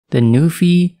The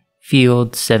Newfie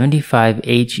Field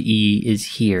 75HE is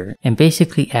here and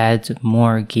basically adds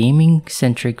more gaming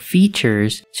centric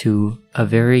features to a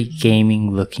very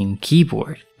gaming looking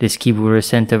keyboard. This keyboard was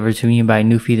sent over to me by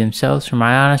Newfie themselves for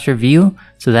my honest review,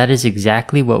 so that is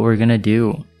exactly what we're gonna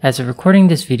do. As of recording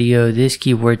this video, this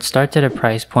keyboard starts at a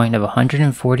price point of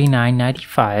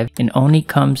 $149.95 and only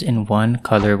comes in one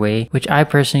colorway, which I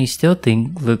personally still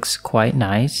think looks quite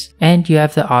nice. And you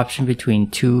have the option between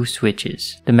two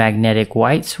switches, the magnetic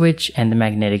white switch and the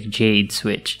magnetic jade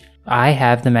switch. I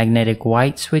have the magnetic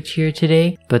white switch here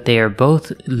today, but they are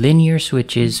both linear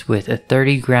switches with a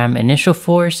 30-gram initial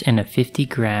force and a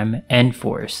 50-gram end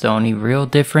force. The only real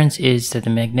difference is that the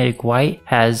magnetic white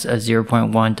has a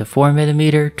 0.1 to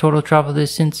 4mm total travel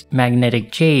distance,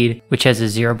 magnetic jade, which has a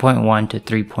 0.1 to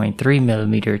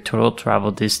 3.3mm total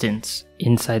travel distance.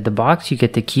 Inside the box you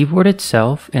get the keyboard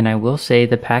itself, and I will say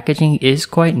the packaging is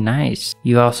quite nice.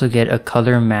 You also get a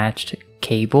color matched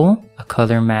cable, a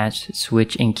color matched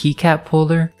switch and keycap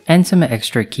holder, and some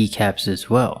extra keycaps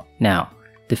as well. Now,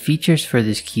 the features for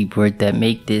this keyboard that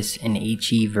make this an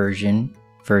HE version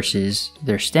versus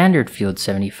their standard Field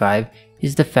 75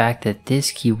 is the fact that this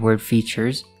keyboard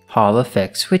features Hall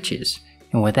effect switches.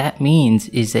 And what that means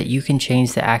is that you can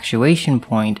change the actuation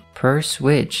point per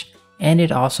switch, and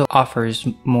it also offers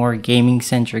more gaming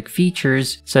centric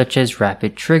features such as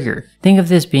rapid trigger. Think of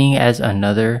this being as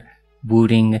another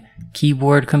booting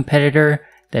keyboard competitor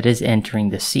that is entering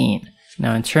the scene.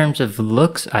 Now in terms of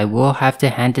looks, I will have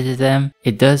to hand it to them.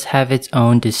 It does have its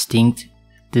own distinct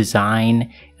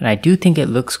design, and I do think it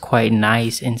looks quite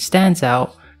nice and stands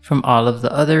out from all of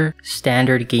the other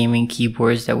standard gaming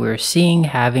keyboards that we're seeing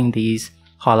having these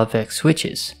Hall effect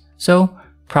switches. So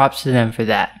props to them for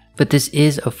that. But this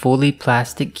is a fully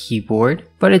plastic keyboard,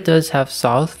 but it does have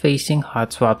south facing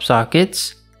hot swap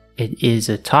sockets. It is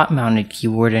a top mounted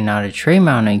keyboard and not a tray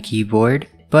mounted keyboard,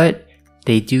 but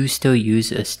they do still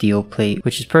use a steel plate,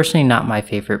 which is personally not my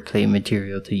favorite plate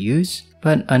material to use.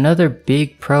 But another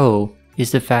big pro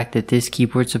is the fact that this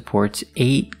keyboard supports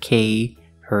 8K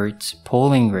Hz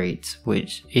polling rates,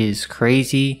 which is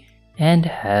crazy, and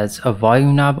has a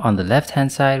volume knob on the left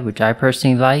hand side, which I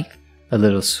personally like, a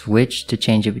little switch to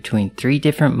change it between 3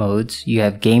 different modes. You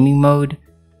have gaming mode,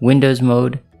 Windows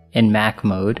mode, and Mac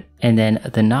mode, and then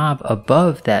the knob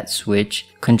above that switch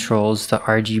controls the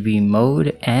RGB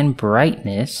mode and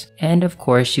brightness, and of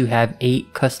course you have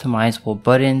 8 customizable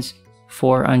buttons,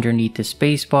 4 underneath the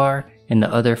spacebar and the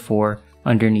other 4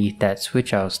 underneath that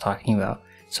switch I was talking about.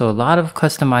 So a lot of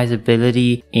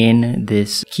customizability in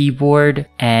this keyboard,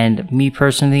 and me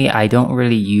personally, I don't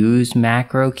really use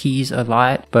macro keys a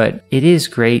lot, but it is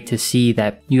great to see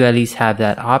that you at least have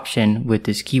that option with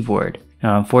this keyboard.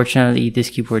 Now unfortunately,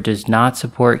 this keyboard does not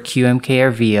support QMK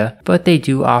or VIA, but they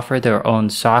do offer their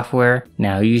own software.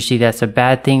 Now usually that's a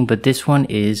bad thing, but this one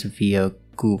is via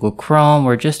Google Chrome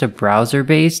or just a browser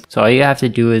based. So all you have to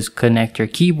do is connect your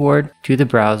keyboard to the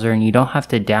browser and you don't have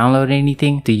to download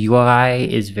anything. The UI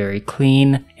is very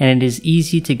clean and it is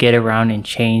easy to get around and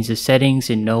change the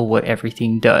settings and know what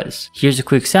everything does. Here's a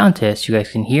quick sound test. You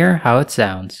guys can hear how it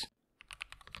sounds.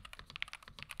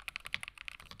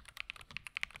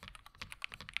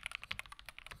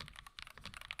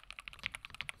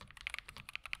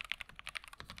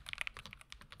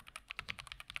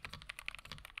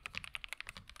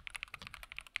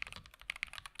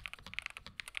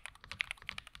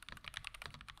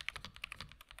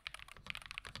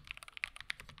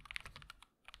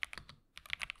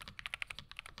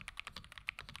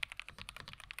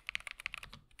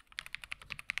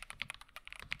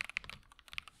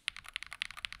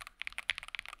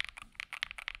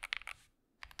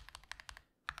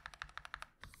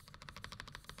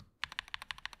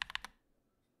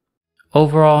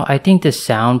 Overall, I think the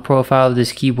sound profile of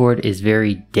this keyboard is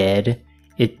very dead.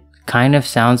 It kind of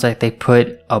sounds like they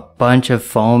put a bunch of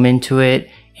foam into it,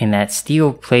 and that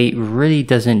steel plate really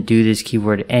doesn't do this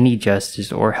keyboard any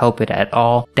justice or help it at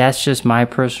all. That's just my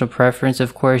personal preference.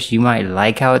 Of course, you might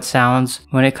like how it sounds.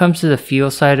 When it comes to the feel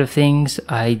side of things,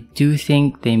 I do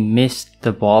think they missed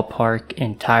the ballpark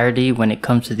entirely when it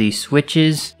comes to these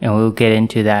switches, and we'll get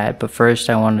into that. But first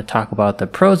I want to talk about the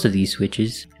pros of these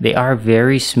switches. They are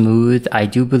very smooth. I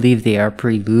do believe they are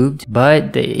pre-lubed,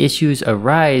 but the issues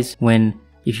arise when,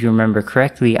 if you remember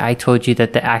correctly, I told you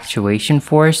that the actuation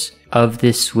force of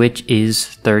this switch is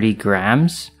 30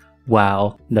 grams,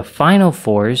 while the final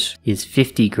force is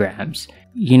 50 grams.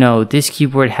 you know, this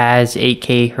keyboard has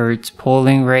 8K hertz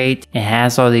polling rate and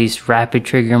has all these rapid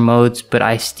trigger modes, but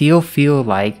I still feel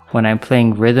like when I'm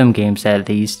playing rhythm games at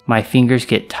least, my fingers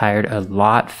get tired a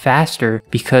lot faster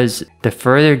because the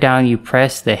further down you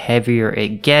press, the heavier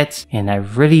it gets, and I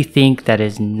really think that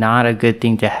is not a good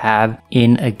thing to have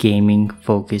in a gaming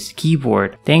focused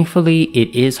keyboard. Thankfully,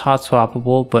 it is hot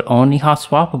swappable, but only hot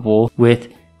swappable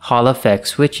with Hall effect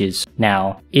switches.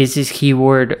 Now, is this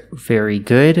keyboard very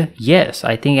good? Yes,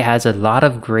 I think it has a lot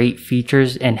of great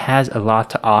features and has a lot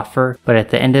to offer, but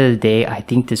at the end of the day, I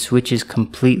think the switches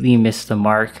completely missed the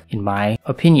mark in my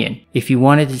opinion. If you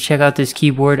wanted to check out this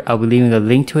keyboard, I'll be leaving a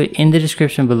link to it in the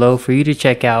description below for you to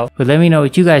check out, but let me know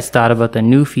what you guys thought about the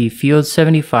Newfie Field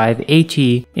 75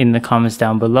 HE in the comments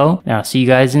down below, and I'll see you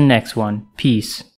guys in the next one. Peace.